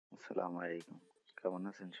আসসালামু আলাইকুম। কেমন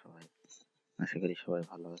আছেন সবাই? আশা করি সবাই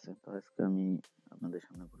ভালো আছেন। তো আজকে আমি আপনাদের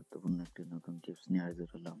সামনে গুরুত্বপূর্ণ একটি নতুন টিপস নিয়ে হাজির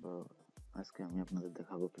হলাম। তো আজকে আমি আপনাদের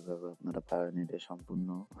দেখাবো কিভাবে আপনারা পায়োনিরে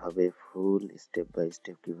সম্পূর্ণভাবে ফুল স্টেপ বাই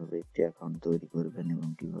স্টেপ কিভাবে একটি অ্যাকাউন্ট তৈরি করবেন এবং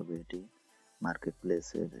কিভাবে এটি মার্কেট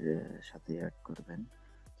প্লেসের সাথে অ্যাড করবেন।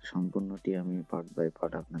 সম্পূর্ণটি আমি পার্ট বাই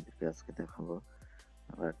পার্ট আপনাদেরকে আজকে দেখাবো।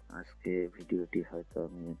 আবার আজকে ভিডিওটি হয়তো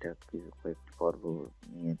আমি এটা কয়েকটি পর্ব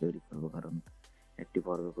নিয়ে তৈরি করবো, কারণ একটি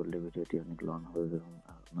পর্ব করলে ভিডিওটি অনেক লং হবে এবং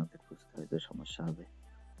আপনাদের বুঝতে হয়তো সমস্যা হবে।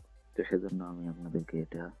 তো সেজন্য আমি আপনাদেরকে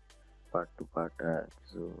এটা পার্ট টু পার্ট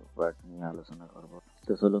কিছু পার্ট নিয়ে আলোচনা করব।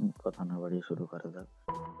 তো চলুন কথা না বাড়িয়ে শুরু করা যাক।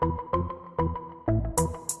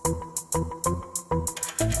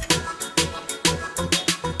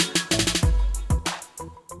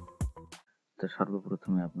 তো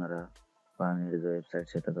সর্বপ্রথমে আপনারা পায়োনির যে ওয়েবসাইট,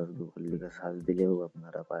 সেটা জাস্ট গুগল লিখে সার্চ দিলেও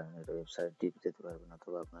আপনারা পায়োনির ওয়েবসাইটটি যেতে পারবেন,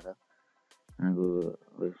 অথবা আপনারা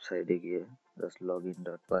ওয়েবসাইটে গিয়ে জাস্ট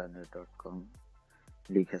login.pioneer.com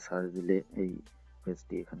লিখে সার্চ দিলে এই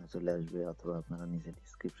পেজটি এখানে চলে আসবে, অথবা আপনারা নিজে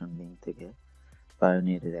ডিসক্রিপশন লিঙ্ক থেকে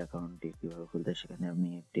পায়োনিয়ারের অ্যাকাউন্টটি কীভাবে খুলতে, সেখানে আমি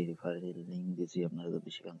একটি রেফারেল লিঙ্ক দিয়েছি। আপনারা যদি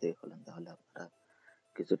সেখান থেকে খোলেন তাহলে আপনারা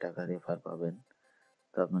কিছু টাকা রেফার পাবেন।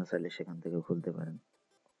 তো আপনারা চাইলে সেখান থেকে খুলতে পারেন।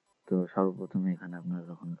 তো সর্বপ্রথমে এখানে আপনারা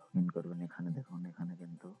যখন লগ ইন করবেন, এখানে দেখুন, এখানে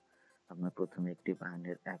কিন্তু আপনার প্রথমে একটি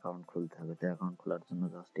পায়োনিয়ার অ্যাকাউন্ট খুলতে হবে। তো অ্যাকাউন্ট খোলার জন্য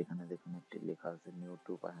জাস্ট এখানে দেখুন একটি লেখা আছে নিউ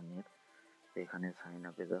টু পায়োনিয়ার। এখানে সাইন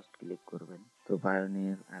আপে জাস্ট ক্লিক করবেন। তো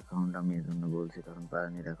পায়োনিয়ার অ্যাকাউন্ট আমি এই জন্য বলছি কারণ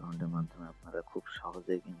পায়োনিয়ার অ্যাকাউন্টের মাধ্যমে আপনারা খুব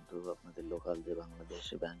সহজে কিন্তু আপনাদের লোকাল যে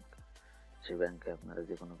বাংলাদেশে ব্যাংক, সেই ব্যাংকে আপনারা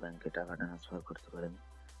যে কোনো ব্যাংকে টাকা ট্রান্সফার করতে পারেন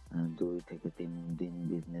 2 থেকে 3 দিন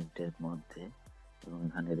বিজনেস ডের মধ্যে। এবং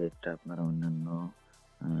এখানে রেটটা আপনারা অন্যান্য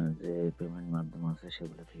যে পেমেন্ট মাধ্যম আছে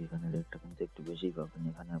সেগুলো থেকে এখানে রেটটা কিন্তু একটু বেশিই পাবেন।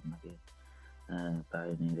 এখানে আপনাকে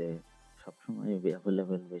পায়োনিয়ারে সবসময়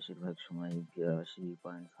অ্যাভেলেবেল, বেশিরভাগ সময় 82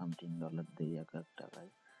 পয়েন্ট সামথিং ডলার দেয় এক এক টাকায়,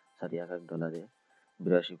 এক এক ডলারে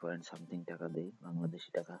 82 পয়েন্ট সামথিং টাকা দেয় বাংলাদেশি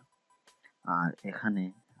টাকা। আর এখানে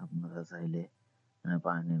আপনারা চাইলে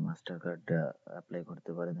পায়োনিয়ার মাস্টার কার্ড অ্যাপ্লাই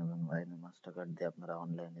করতে পারেন এবং পায়োনিয়ার মাস্টার কার্ড দিয়ে আপনারা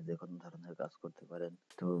অনলাইনে যে কোনো ধরনের কাজ করতে পারেন।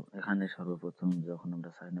 তো এখানে সর্বপ্রথম যখন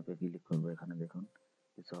আমরা সাইন আপে ক্লিক করবো, এখানে দেখুন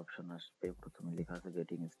কিছু অপশন আসবে। প্রথমে লেখা আছে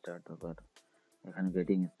গেটিং স্টার্ট। আবার এখানে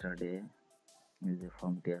গেটিং স্টার্টে এই যে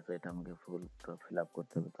ফর্মটি আছে এটা আমাকে ফুল ফিল আপ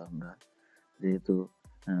করতে হবে। তো আমরা যেহেতু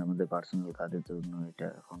আমাদের পার্সোনাল কাজের জন্য এটা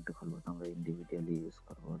অ্যাকাউন্টে খুলবো, তো আমরা ইন্ডিভিজুয়ালি ইউজ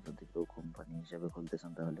করবো। যদি কেউ কোম্পানি হিসেবে খুলতে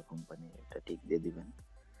চান তাহলে কোম্পানি এটা টিক দিয়ে দিবেন।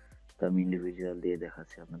 তো আমি ইন্ডিভিজুয়াল দিয়ে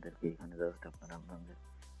দেখাচ্ছি আপনাদেরকে। এখানে জাস্ট আপনারা আপনাদের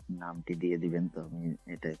নামটি দিয়ে দিবেন। তো আমি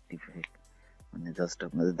এটা একটি ফেক, মানে জাস্ট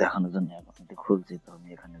আপনাদের দেখানোর জন্য অ্যাকাউন্টটি খুলছি। তো আমি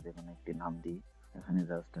এখানে যে কোনো একটি নাম দিই। এখানে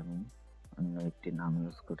জাস্ট আমি অন্য একটি নাম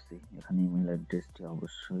ইউজ করছি। এখানে ইমেল অ্যাড্রেসটি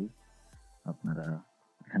অবশ্যই আপনারা,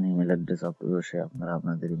 এখানে ইমেল অ্যাড্রেস অবশ্যই আপনারা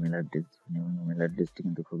আপনাদের ইমেল অ্যাড্রেস দিবেন এবং ইমেল অ্যাড্রেসটি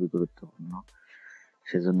কিন্তু খুবই গুরুত্বপূর্ণ।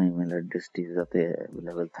 সেজন্য ইমেল অ্যাড্রেসটি যাতে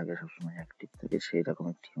অ্যাভেলেবেল থাকে, সবসময় অ্যাক্টিভ থাকে, সেই রকম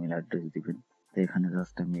একটি ইমেল অ্যাড্রেস দিবেন। তো এখানে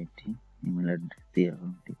জাস্ট আমি একটি ইমেল অ্যাড্রেস দিয়ে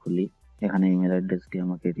অ্যাকাউন্টটি খুলি। এখানে ইমেল অ্যাড্রেসটি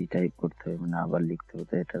আমাকে রিটাইপ করতে হবে, মানে আবার লিখতে হবে।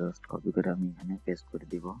 তো এটা জাস্ট কপি করে আমি এখানে পেস্ট করে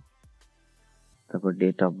দিব। তারপর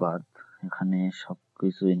ডেট অফ বার্থ, এখানে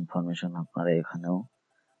সবকিছু ইনফরমেশন আপনারা এখানেও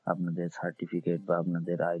আপনাদের সার্টিফিকেট বা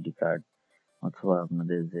আপনাদের আইডি কার্ড অথবা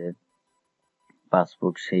আপনাদের যে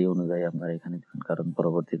পাসপোর্ট সেই অনুযায়ী আপনারা এখানে দিবেন, কারণ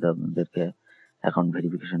পরবর্তীতে আপনাদেরকে অ্যাকাউন্ট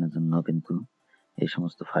ভেরিফিকেশনের জন্য কিন্তু এই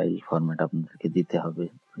সমস্ত ফাইল ফরম্যাট আপনাদেরকে দিতে হবে।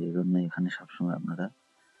 তো এই জন্য এখানে সবসময় আপনারা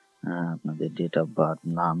আপনাদের ডেট অফ বার্থ,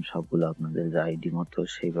 নাম সবগুলো আপনাদের যে আইডি মতো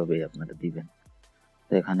সেইভাবেই আপনারা দিবেন।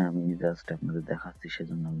 তো এখানে আমি জাস্ট আপনাদের দেখাচ্ছি,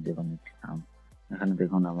 সেজন্য আমি যে কোনো একটি নাম, এখানে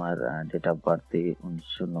দেখুন আমার ডেট অফ বার্থে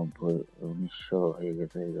 1990 হয়ে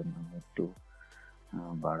গেছে, এই জন্য আমি একটু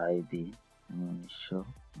বাড়াই দিই, আমি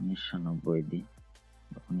 1990 দিই,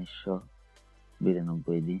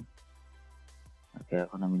 1992 দিই। ওকে,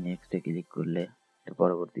 এখন আমি নেক্সটে ক্লিক করলে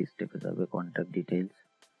পরবর্তী স্টেপে যাবে কন্ট্যাক্ট ডিটেইলস।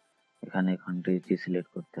 এখানে কান্ট্রিটি সিলেক্ট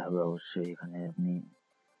করতে হবে অবশ্যই। এখানে আপনি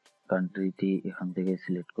কান্ট্রিটি এখান থেকে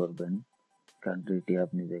সিলেক্ট করবেন। কান্ট্রিটি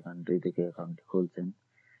আপনি যে কান্ট্রি থেকে অ্যাকাউন্টটি খুলছেন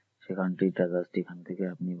সেই কান্ট্রিটা জাস্ট এখান থেকে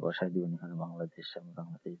আপনি বসাই দিবেন। এখানে বাংলাদেশ, আমি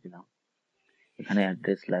বাংলাদেশ দিলাম। এখানে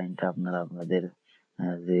অ্যাড্রেস লাইনটা আপনারা আপনাদের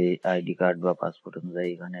যে আইডি কার্ড বা পাসপোর্ট অনুযায়ী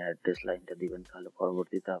এখানে অ্যাড্রেস লাইনটা দিবেন, তাহলে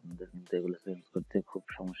পরবর্তীতে আপনাদের কিন্তু এগুলো চেঞ্জ করতে খুব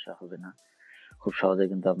সমস্যা হবে না, খুব সহজে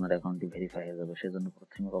কিন্তু আপনার অ্যাকাউন্টটি ভেরিফাই হয়ে যাবে। সেজন্য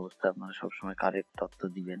প্রাথমিক অবস্থায় আপনারা সবসময় কারেক্ট তথ্য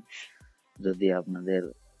দিবেন। যদি আপনাদের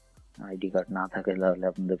আইডি কার্ড না থাকে তাহলে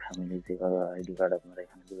আপনাদের ফ্যামিলির যে আইডি কার্ড আপনারা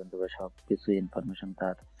এখানে দিবেন, তবে সব কিছু ইনফরমেশন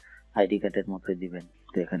তার আইডি কার্ডের মতোই দিবেন।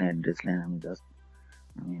 তো এখানে অ্যাড্রেস লাইন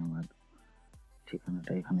আমি আমার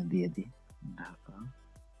ঠিকানাটা এখানে দিয়ে দিই, ঢাকা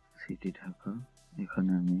সিটি, ঢাকা।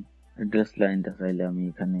 এখানে আমি অ্যাড্রেস লাইনটা চাইলে আমি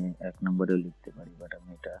এখানে 1 নম্বরেও লিখতে পারি, বাট আমি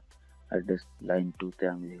এটা অ্যাড্রেস লাইন 2-তে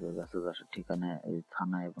আমি যেভাবে বাসার ঠিকানা, এই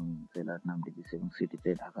থানা এবং জেলার নামটি দিচ্ছি এবং সিটিতে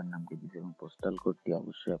ঢাকার নামটি দিচ্ছি এবং পোস্টাল কোডটি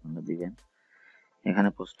অবশ্যই আপনারা দিবেন। এখানে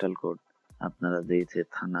পোস্টাল কোড আপনারা দিয়েছে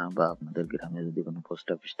থানা বা আপনাদের গ্রামে যদি কোনো পোস্ট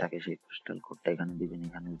অফিস থাকে সেই পোস্টাল কোডটা এখানে দিবেন।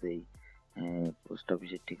 এখানে যেই পোস্ট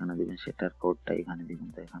অফিসের ঠিকানা দিবেন সেটার কোডটা এখানে দিবেন।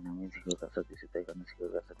 তো এখানে আমি সিকিউর কাছে দিচ্ছি, তো এখানে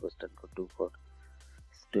সিকিউর কাছে পোস্টাল কোড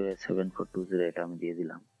 247420 এটা আমি দিয়ে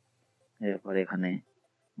দিলাম। এরপর এখানে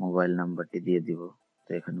মোবাইল নাম্বারটি দিয়ে দিব। তো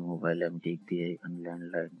এখানে মোবাইলে আমি টিক দিয়ে এখানে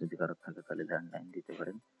ল্যান্ডলাইন যদি কারোর থাকে তাহলে ল্যান্ডলাইন দিতে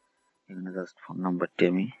পারেন। এখানে জাস্ট ফোন নাম্বারটি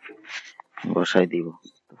আমি বসাই দিব।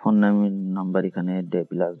 ফোন নাম্বার এখানে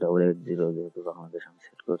 +880 যেহেতু বাংলাদেশ আমি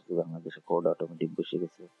সেট করছি, বাংলাদেশে কোড অটোমেটিক বসে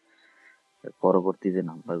গেছে। পরবর্তী যে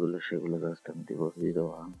নাম্বারগুলো সেগুলো জাস্ট আমি দিব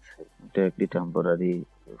 017। এটা একটি টেম্পোরারি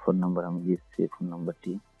ফোন নাম্বার আমি দিচ্ছি, ফোন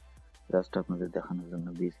নাম্বারটি জাস্ট আপনাদের দেখানোর জন্য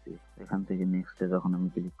দিচ্ছি। এখান থেকে নেক্সটে যখন আমি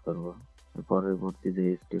ক্লিক করব, পরবর্তী যে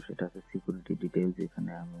স্টেপ সেটা আছে সিকিউরিটি ডিটেইলস।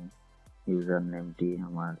 এখানে আমি ইউজার নেমটি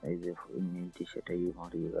আমার এই যে ইমেলটি সেটাই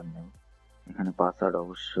আমার ইউজার নেম। এখানে পাসওয়ার্ড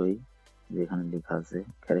অবশ্যই যেখানে লেখা আছে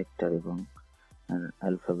ক্যারেক্টার এবং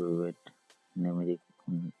অ্যালফাবেট নিউমেরিক,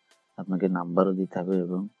 আপনাকে নাম্বারও দিতে হবে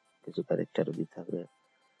এবং কিছু ক্যারেক্টারও দিতে হবে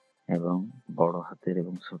এবং বড় হাতের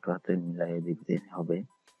এবং ছোট হাতের মিলাই দিতে হবে।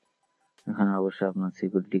 এখানে অবশ্যই আপনার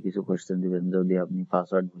সিকিউরিটি কিছু কোয়েশ্চেন দিবেন। যদি আপনি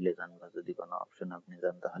পাসওয়ার্ড ভুলে যান বা যদি কোনো অপশন আপনি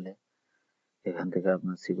যান তাহলে এখান থেকে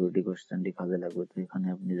আপনার সিকিউরিটি কোয়েশ্চেনটি কাজে লাগবে। তো এখানে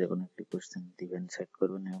আপনি যে কোনো একটি কোয়েশ্চেন দিবেন, সেট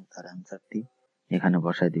করবেন এবং তার অ্যান্সারটি এখানে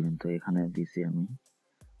বসায় দিবেন। তো এখানে দিছি আমি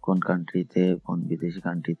কোন কান্ট্রিতে, কোন বিদেশি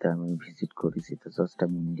কান্ট্রিতে আমি ভিজিট করেছি, তো জাস্ট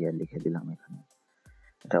আমি ইন্ডিয়া লিখে দিলাম এখানে।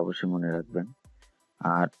 এটা অবশ্যই মনে রাখবেন।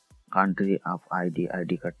 আর কান্ট্রি অফ আইডি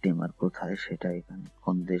কার্ডটি আমার কোথায় সেটা এখানে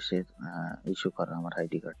কোন দেশের ইস্যু করা আমার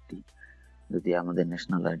আইডি কার্ডটি। যদি আমাদের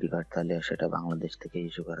ন্যাশনাল আইডি কার্ড তাহলে সেটা বাংলাদেশ থেকে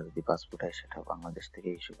ইস্যু করা, যদি পাসপোর্ট হয় সেটা বাংলাদেশ থেকে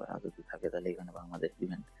ইস্যু করা, যদি থাকে তাহলে এখানে বাংলাদেশ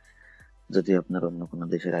দিবেন। যদি আপনার অন্য কোনো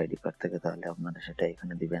দেশের আইডি কার্ড থাকে তাহলে আপনারা সেটা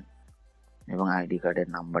এখানে দিবেন এবং আইডি কার্ডের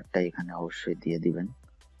নাম্বারটা এখানে অবশ্যই দিয়ে দিবেন।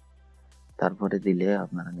 তারপরে দিলে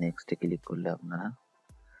আপনারা নেক্সটে ক্লিক করলে আপনারা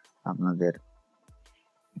আপনাদের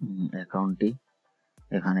অ্যাকাউন্টটি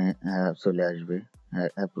এখানে চলে আসবে,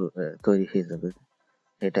 তৈরি হয়ে যাবে।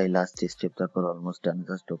 এটাই লাস্ট স্টেপ। তারপর অলমোস্ট ডান,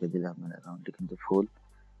 জাস্ট ওকে দিলে আপনার অ্যাকাউন্টটি কিন্তু ফুল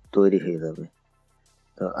তৈরি হয়ে যাবে।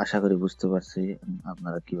 তো আশা করি বুঝতে পারছি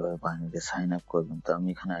আপনারা কিভাবে পায়োনিয়ারে সাইন আপ করবেন। তো আমি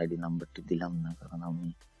এখানে আইডি নাম্বারটি দিলাম না, কারণ আমি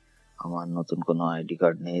আমার নতুন কোনো আইডি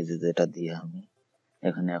কার্ড নেই যে যেটা দিয়ে আমি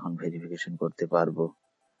এখানে এখন ভেরিফিকেশন করতে পারবো।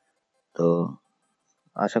 তো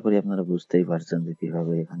আশা করি আপনারা বুঝতেই পারছেন যে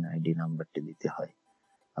কিভাবে এখানে আইডি নাম্বারটি দিতে হয়।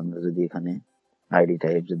 আপনারা যদি এখানে আইডি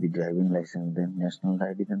টাইপ যদি ড্রাইভিং লাইসেন্স দেন, ন্যাশনাল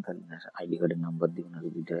আইডি দেন তাহলে আইডি কার্ডের নাম্বার দিবেন। আর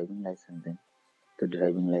যদি ড্রাইভিং লাইসেন্স দেন তো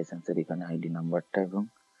ড্রাইভিং লাইসেন্সের এখানে আইডি নাম্বারটা এবং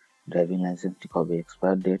ড্রাইভিং লাইসেন্সটি কবে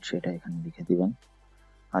এক্সপায়ার ডেট সেটা এখানে লিখে দিবেন।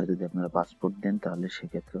 আর যদি আপনারা পাসপোর্ট দেন তাহলে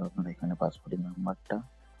সেক্ষেত্রে আপনারা এখানে পাসপোর্টের নাম্বারটা,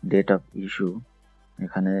 ডেট অফ ইস্যু,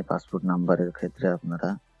 এখানে পাসপোর্ট নাম্বারের ক্ষেত্রে আপনারা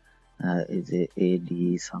এই যে AD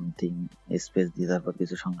সামথিং স্পেস দিয়ে তারপর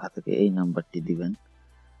কিছু সংখ্যা থেকে এই নাম্বারটি দিবেন,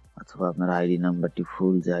 অথবা আপনার আইডি নাম্বারটি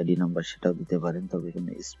ফুল যে আইডি নাম্বার সেটাও দিতে পারেন, তবে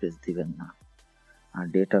এখানে স্পেস দিবেন না। আর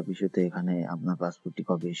ডেট অফ ইস্যুতে এখানে আপনার পাসপোর্টটি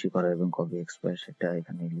কবে ইস্যু করা এবং কবে এক্সপায়ার সেটা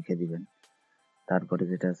এখানে লিখে দিবেন। তারপরে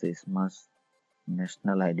যেটা আছে স্মার্ট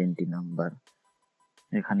ন্যাশনাল আইডেন্টি নাম্বার,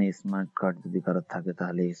 এখানে স্মার্ট কার্ড যদি কারোর থাকে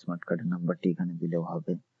তাহলে স্মার্ট কার্ডের নাম্বারটি এখানে দিলেও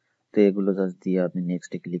হবে। তো এগুলো জাস্ট দিয়ে আপনি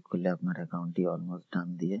নেক্সটে ক্লিক করলে আপনার অ্যাকাউন্টটি অলমোস্ট ডান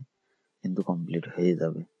দিয়ে কিন্তু কমপ্লিট হয়ে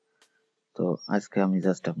যাবে। তো আজকে আমি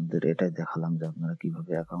জাস্ট আপনাদের এটাই দেখালাম যে আপনারা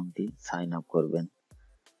কিভাবে অ্যাকাউন্টটি সাইন আপ করবেন।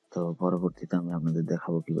 তো পরবর্তীতে আমি আপনাদের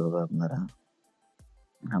দেখাবো কিভাবে আপনারা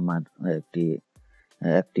আমার একটি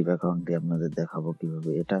অ্যাক্টিভ অ্যাকাউন্ট দিয়ে আপনাদের দেখাবো কিভাবে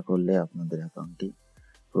এটা করলে আপনাদের অ্যাকাউন্টটি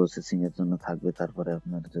প্রসেসিং এর জন্য থাকবে। তারপরে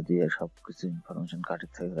আপনার যদি সবকিছু ইনফরমেশন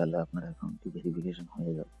কারেক্ট থাকে তাহলে আপনার অ্যাকাউন্টটি ভেরিফিকেশন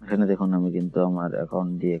হয়ে যাবে। এখানে দেখুন আমি কিন্তু আমার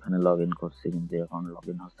অ্যাকাউন্ট দিয়ে এখানে লগ ইন করছি, কিন্তু অ্যাকাউন্ট লগ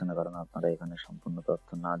ইন হচ্ছে না, কারণ আপনারা এখানে সম্পূর্ণ তথ্য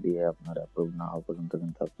না দিয়ে আপনার অ্যাপ্রুভ না হওয়া পর্যন্ত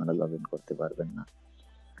কিন্তু আপনারা লগ ইন করতে পারবেন না।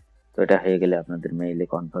 তো এটা হয়ে গেলে আপনাদের মেইলে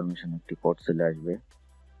কনফার্মেশন একটি কোড চলে আসবে,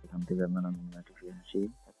 এখান থেকে আপনারা নোটিফিকেশন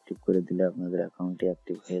অ্যাক্টিভ করে দিলে আপনাদের অ্যাকাউন্টটি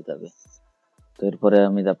অ্যাক্টিভ হয়ে যাবে। তো এরপরে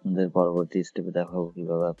আমি আপনাদের পরবর্তী স্টেপে দেখাবো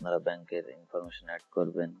কিভাবে আপনারা ব্যাংকের ইনফরমেশন অ্যাড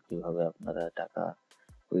করবেন, কিভাবে আপনারা টাকা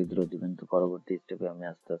উইথড্র দিবেন। তো পরবর্তী স্টেপে আমি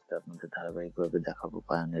আস্তে আস্তে আপনাদের ধারাবাহিকভাবে দেখাবো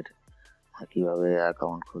পায়োনিয়ার কিভাবে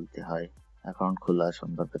অ্যাকাউন্ট খুলতে হয়। অ্যাকাউন্ট খোলা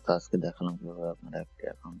সম্পর্কে তো আজকে দেখালাম, কিভাবে আপনারা একটি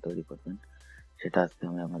অ্যাকাউন্ট তৈরি করবেন সেটা আজকে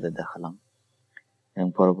আমি আপনাদের দেখালাম, এবং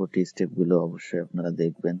পরবর্তী স্টেপগুলো অবশ্যই আপনারা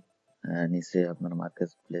দেখবেন। নিচে আপনার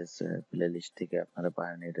মার্কেট প্লেস প্লে লিস্ট থেকে আপনারা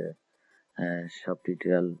পায়োনিয়ার সব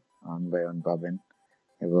টিউটোরিয়াল অন বাই অন পাবেন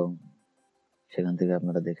এবং সেখান থেকে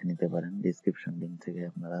আপনারা দেখে নিতে পারেন। ডিসক্রিপশন লিঙ্ক থেকে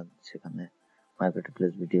আপনারা সেখানে মার্কেট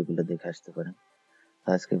প্লেস ভিডিওগুলো দেখে আসতে পারেন।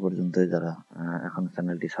 আজকে পর্যন্তই। যারা এখনো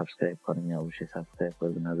চ্যানেলটি সাবস্ক্রাইব করেনি অবশ্যই সাবস্ক্রাইব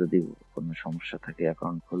করবেন, আর যদি কোনো সমস্যা থাকে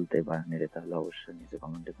অ্যাকাউন্ট খুলতে পায়োনিয়ারে তাহলে অবশ্যই নিচে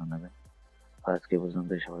কমেন্টে জানাবেন। আজকে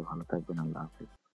পর্যন্তই, সবাই ভালো থাকবেন, আল্লাহ হাফেজ।